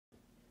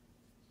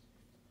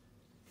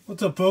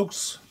What's up,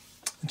 folks?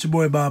 It's your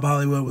boy Bob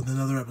Hollywood with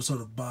another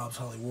episode of Bob's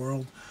Holly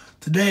World.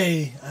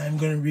 Today, I'm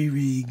going to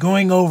be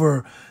going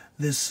over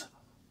this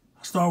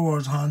Star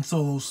Wars Han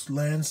Solo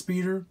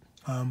Landspeeder.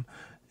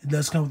 It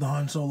does come with a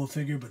Han Solo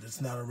figure, but it's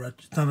not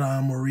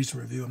a more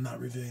recent review. I'm not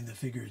reviewing the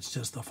figure. It's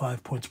just a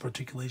 5 points of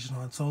articulation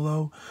Han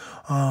Solo.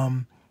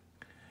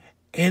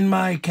 In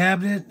my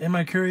cabinet, in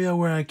my curio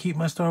where I keep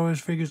my Star Wars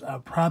figures, I'll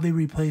probably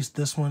replace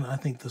this one. I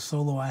think the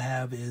Solo I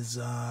have is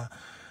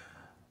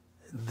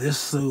this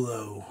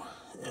Solo.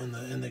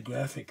 In the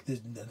graphic, I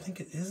think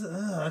it is,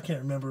 I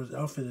can't remember what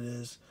outfit it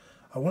is.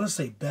 I want to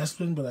say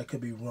Bespin, but I could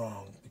be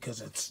wrong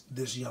because it's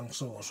this young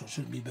Solo, so it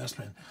shouldn't be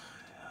Bespin.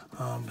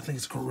 I think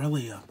it's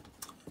Corellia.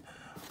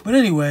 But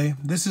anyway,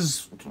 this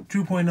is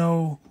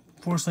 2.0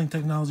 Force Link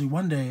technology.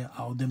 One day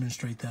I'll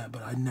demonstrate that,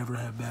 but I never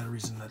have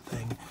batteries in that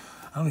thing.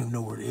 I don't even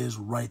know where it is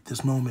right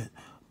this moment.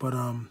 But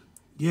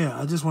yeah,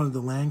 I just wanted the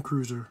Land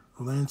Cruiser,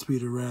 or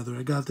Landspeeder rather.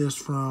 I got this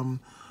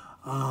from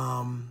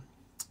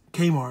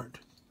Kmart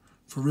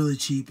for really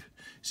cheap.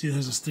 See, it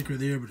has a sticker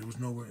there, but it was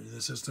nowhere.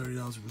 This says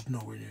 $30. It was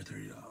nowhere near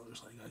 $30.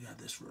 Like, I got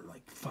this for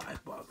like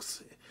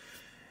 $5,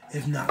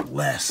 if not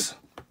less.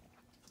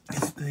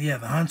 Yeah,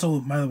 the Han Solo,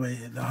 by the way,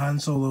 the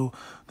Han Solo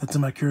that's in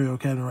my curio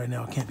cabinet right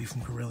now can't be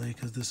from Corellia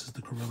because this is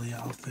the Corellia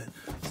outfit.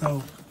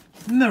 So,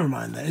 never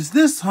mind that. It's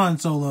this Han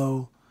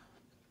Solo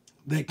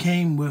that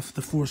came with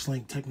the Force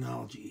Link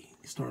technology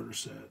starter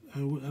set. I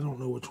don't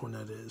know which one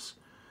that is,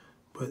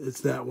 but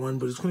it's that one.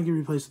 But it's going to get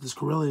replaced with this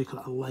Corellia because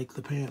I like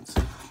the pants.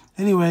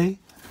 Anyway,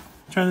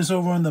 turn this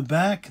over on the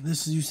back.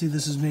 This is, you see,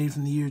 this is made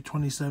from the year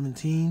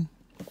 2017,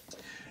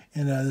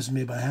 and this is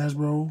made by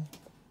Hasbro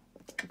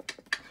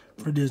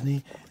for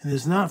Disney, and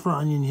it's not for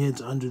onion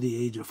heads under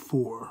the age of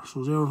 4.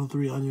 So 0 to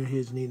 3 onion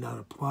heads need not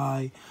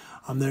apply.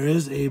 There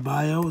is a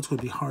bio. It's going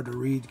to be hard to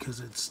read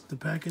because the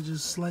package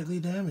is slightly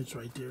damaged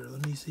right there.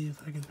 Let me see if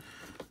I can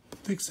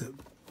fix it.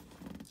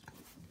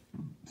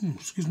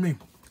 Excuse me.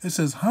 It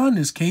says, Han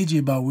is cagey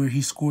about where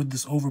he scored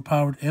this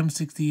overpowered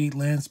M68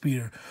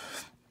 Landspeeder,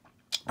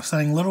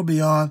 saying little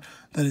beyond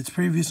that its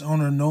previous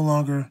owner no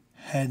longer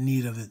had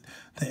need of it.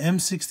 The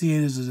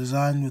M68 is a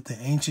design with the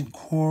ancient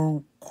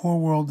core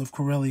world of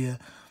Corellia,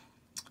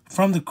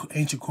 from the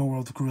ancient core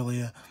world of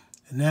Corellia,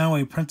 and now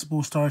a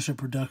principal starship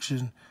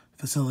production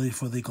facility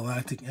for the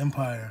Galactic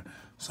Empire.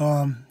 So,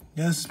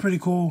 yeah, this is pretty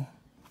cool.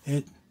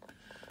 It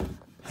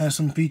has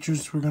some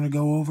features we're going to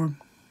go over.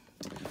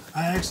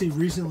 I actually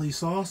recently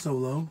saw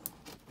Solo,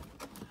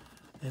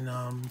 and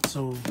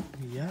so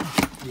yeah,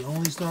 the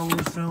only Star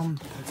Wars film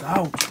that's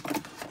out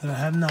that I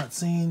have not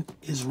seen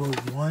is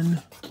Rogue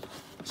One.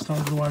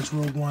 Started to watch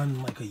Rogue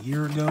One like a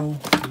year ago.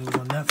 It was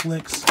on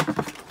Netflix.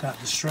 Got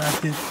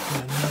distracted,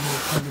 and I never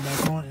turned it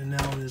back on, and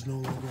now it is no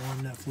longer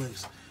on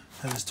Netflix.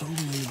 That is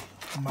totally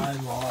my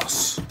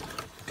loss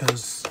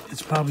because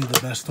it's probably the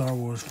best Star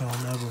Wars film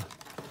ever.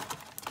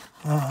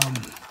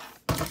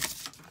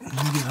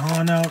 You get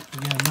Han out.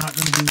 Again, I'm not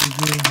going to be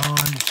reviewing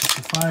Han. It's just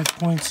a 5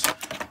 points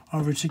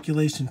of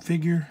articulation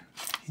figure.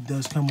 He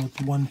does come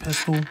with one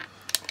pistol.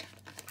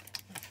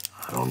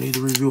 I don't need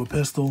to review a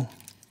pistol.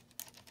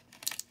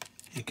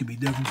 It could be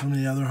different from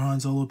the other Han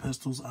Solo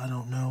pistols. I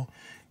don't know.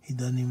 He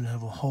doesn't even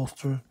have a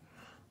holster.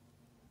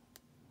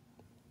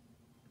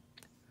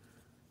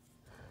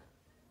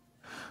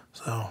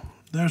 So,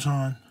 there's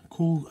Han.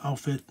 Cool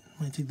outfit.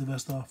 Might take the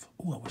vest off.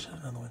 Oh, I wish I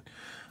had another one.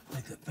 I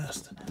like that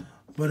vest.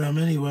 But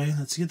anyway,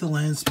 let's get the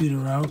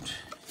Landspeeder out.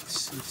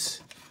 It's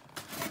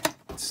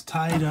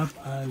tied up.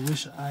 I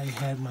wish I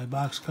had my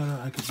box cutter.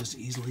 I could just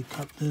easily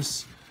cut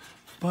this.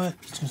 But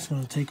it's just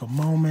going to take a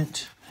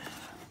moment.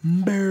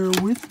 Bear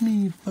with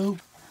me,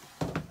 folks.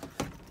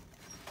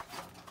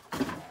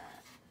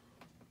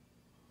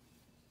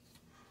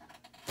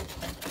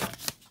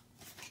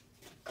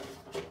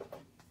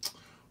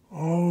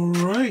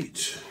 Alright.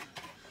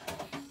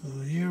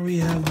 So here we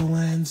have the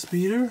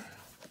Landspeeder.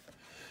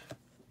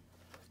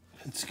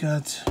 It's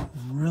got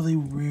really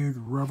weird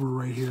rubber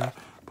right here,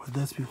 but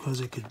that's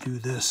because it could do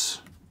this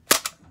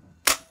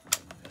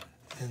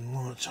and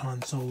launch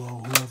Han Solo,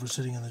 whoever's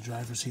sitting in the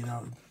driver's seat,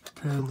 out.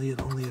 Apparently it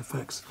only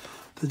affects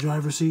the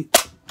driver's seat.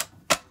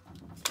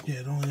 Yeah,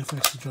 it only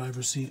affects the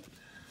driver's seat.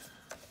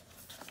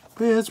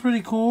 But yeah, it's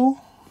pretty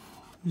cool.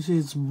 You see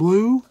it's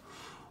blue.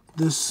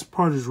 This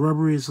part is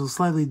rubbery. It's a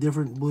slightly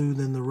different blue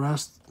than the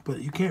rest,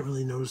 but you can't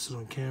really notice it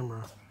on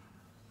camera.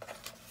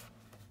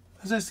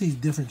 There's actually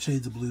different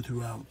shades of blue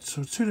throughout.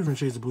 So it's 2 different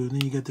shades of blue. And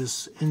then you get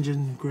this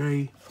engine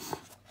gray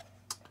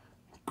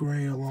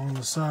along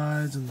the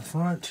sides and the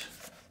front,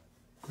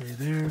 gray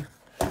there,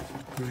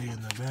 gray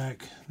in the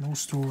back. No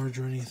storage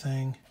or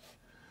anything.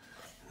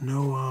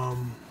 No,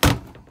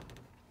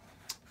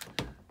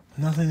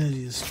 nothing that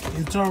is,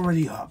 it's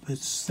already up.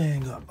 It's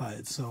staying up by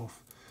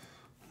itself.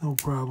 No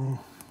problem.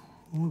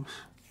 Whoops.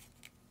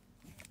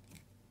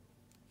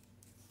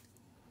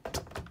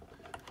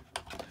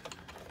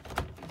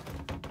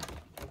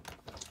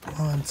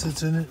 Han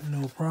sits in it,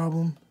 no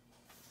problem.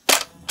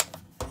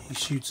 He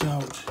shoots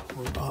out,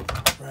 or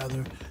up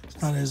rather.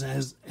 It's not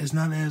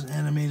as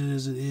animated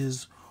as it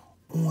is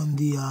on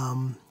the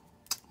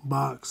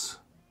box.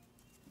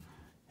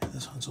 Yeah,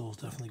 this Han Solo's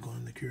definitely going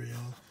in the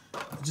carry-on.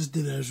 I just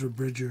did Ezra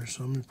Bridger,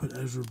 so I'm going to put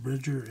Ezra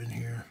Bridger in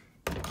here.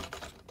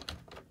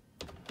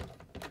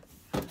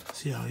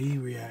 See how he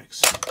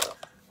reacts.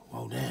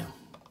 Whoa, damn.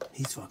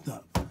 He's fucked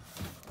up.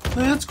 So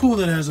that's cool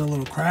that it has a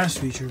little crash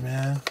feature,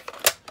 man.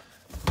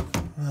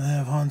 I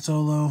have Han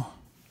Solo.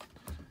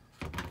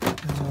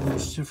 There's a little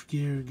shift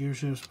gear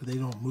shifts, but they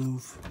don't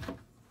move.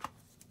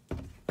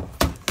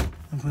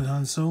 And put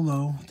Han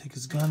Solo, take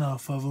his gun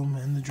off of him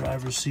in the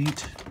driver's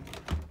seat.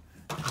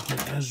 And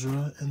put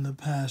Ezra in the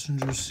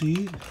passenger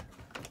seat.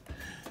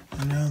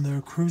 And now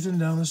they're cruising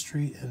down the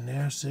street in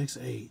their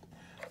 6'8",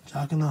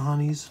 jocking the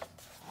honeys.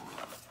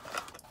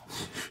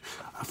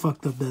 I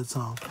fucked up that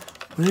song.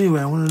 But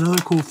anyway, I want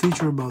another cool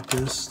feature about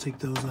this. Take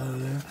those out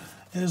of there.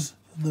 Is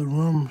the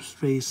room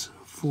space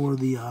for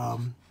the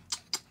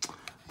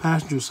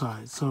passenger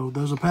side. So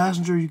there's a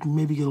passenger. You can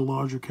maybe get a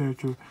larger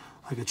character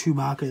like a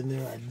Chewbacca in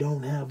there. I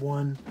don't have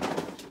one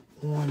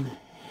on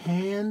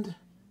hand,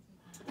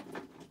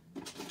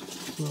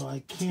 so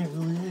I can't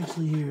really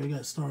actually hear. I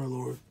got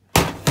Star-Lord.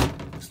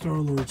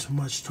 Star-Lord's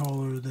much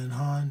taller than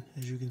Han,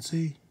 as you can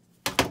see.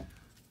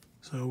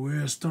 So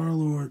whereas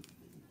Star-Lord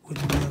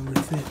wouldn't be able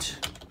to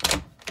fit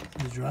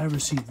in the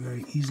driver's seat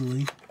very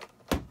easily,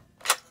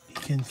 he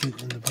can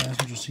fit in the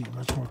passenger seat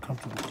much more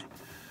comfortably.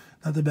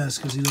 Not the best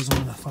because he doesn't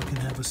want to fucking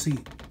have a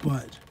seat,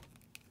 but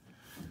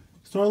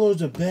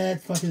Star-Lord's a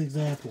bad fucking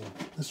example.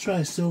 Let's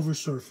try Silver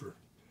Surfer.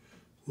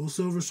 Will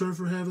Silver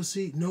Surfer have a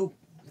seat? Nope.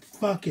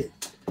 Fuck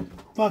it.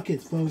 Fuck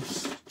it,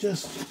 folks.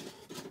 Just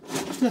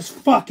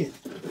fuck it.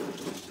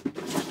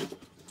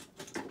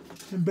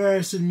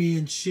 Embarrassing me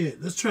and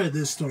shit. Let's try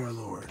this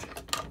Star-Lord.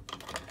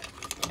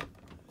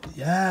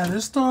 Yeah,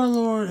 this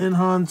Star-Lord and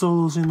Han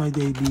Solo seem like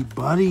they'd be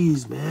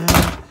buddies, man.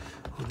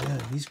 Oh,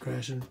 damn, he's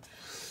crashing.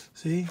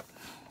 See?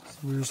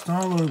 Where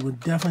Star-Lord would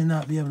definitely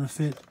not be able to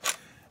fit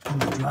in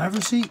the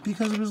driver's seat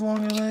because of his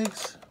longer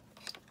legs.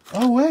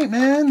 Oh, wait,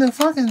 man. The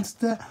fucking...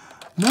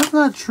 That's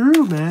not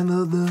true, man.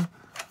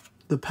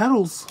 The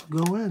pedals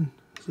go in.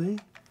 See?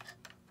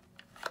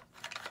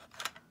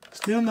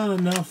 Still not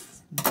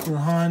enough for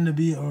Han to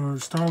be, or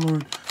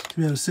Star-Lord to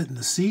be able to sit in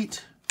the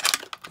seat.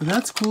 But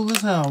that's cool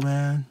as hell,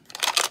 man.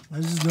 I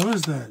just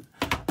noticed that.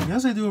 I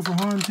guess I do it for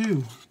Han,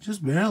 too.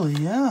 Just barely,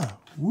 yeah.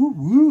 Woo,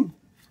 woo.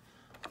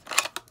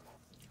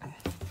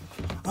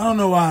 I don't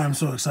know why I'm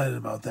so excited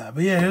about that.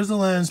 But yeah, here's the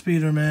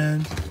Landspeeder,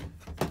 man.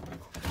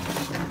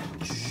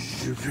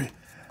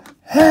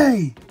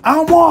 Hey,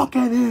 I'm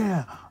walking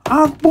here.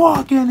 I'm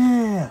walking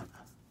here.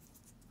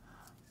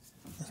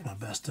 That's my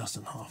best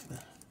Dustin Hoffman.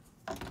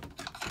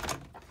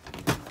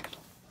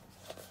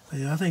 But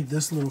yeah, I think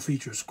this little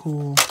feature is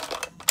cool.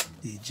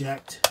 The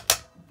eject.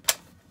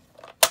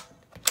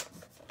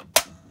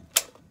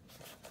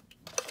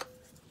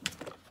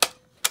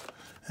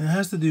 And it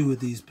has to do with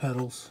these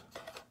pedals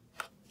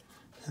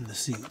and the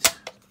seat.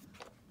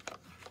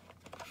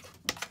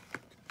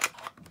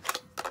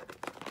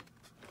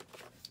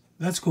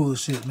 That's cool as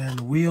shit, man.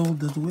 The wheel,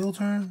 does the wheel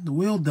turn? The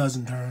wheel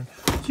doesn't turn.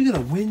 So you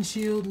got a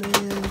windshield,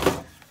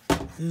 man.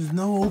 There's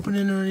no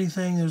opening or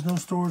anything. There's no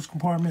storage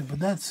compartment, but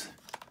that's...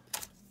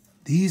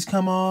 These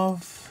come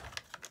off.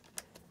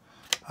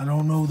 I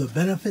don't know the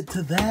benefit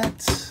to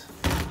that,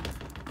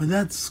 but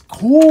that's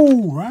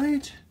cool,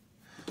 right?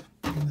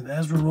 And then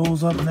Ezra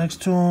rolls up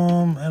next to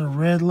him at a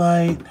red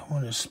light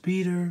on a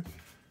speeder.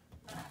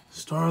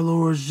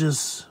 Star-Lord's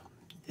just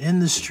in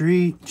the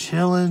street,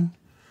 chilling.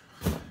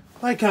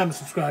 Like, comment,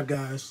 subscribe,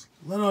 guys.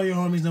 Let all your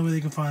homies know where they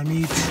can find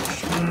me.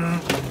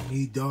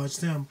 He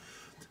dodged him.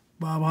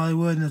 Bob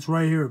Hollywood, and it's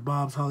right here at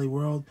Bob's Holly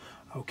World.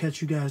 I'll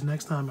catch you guys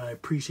next time. I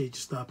appreciate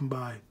you stopping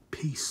by.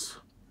 Peace.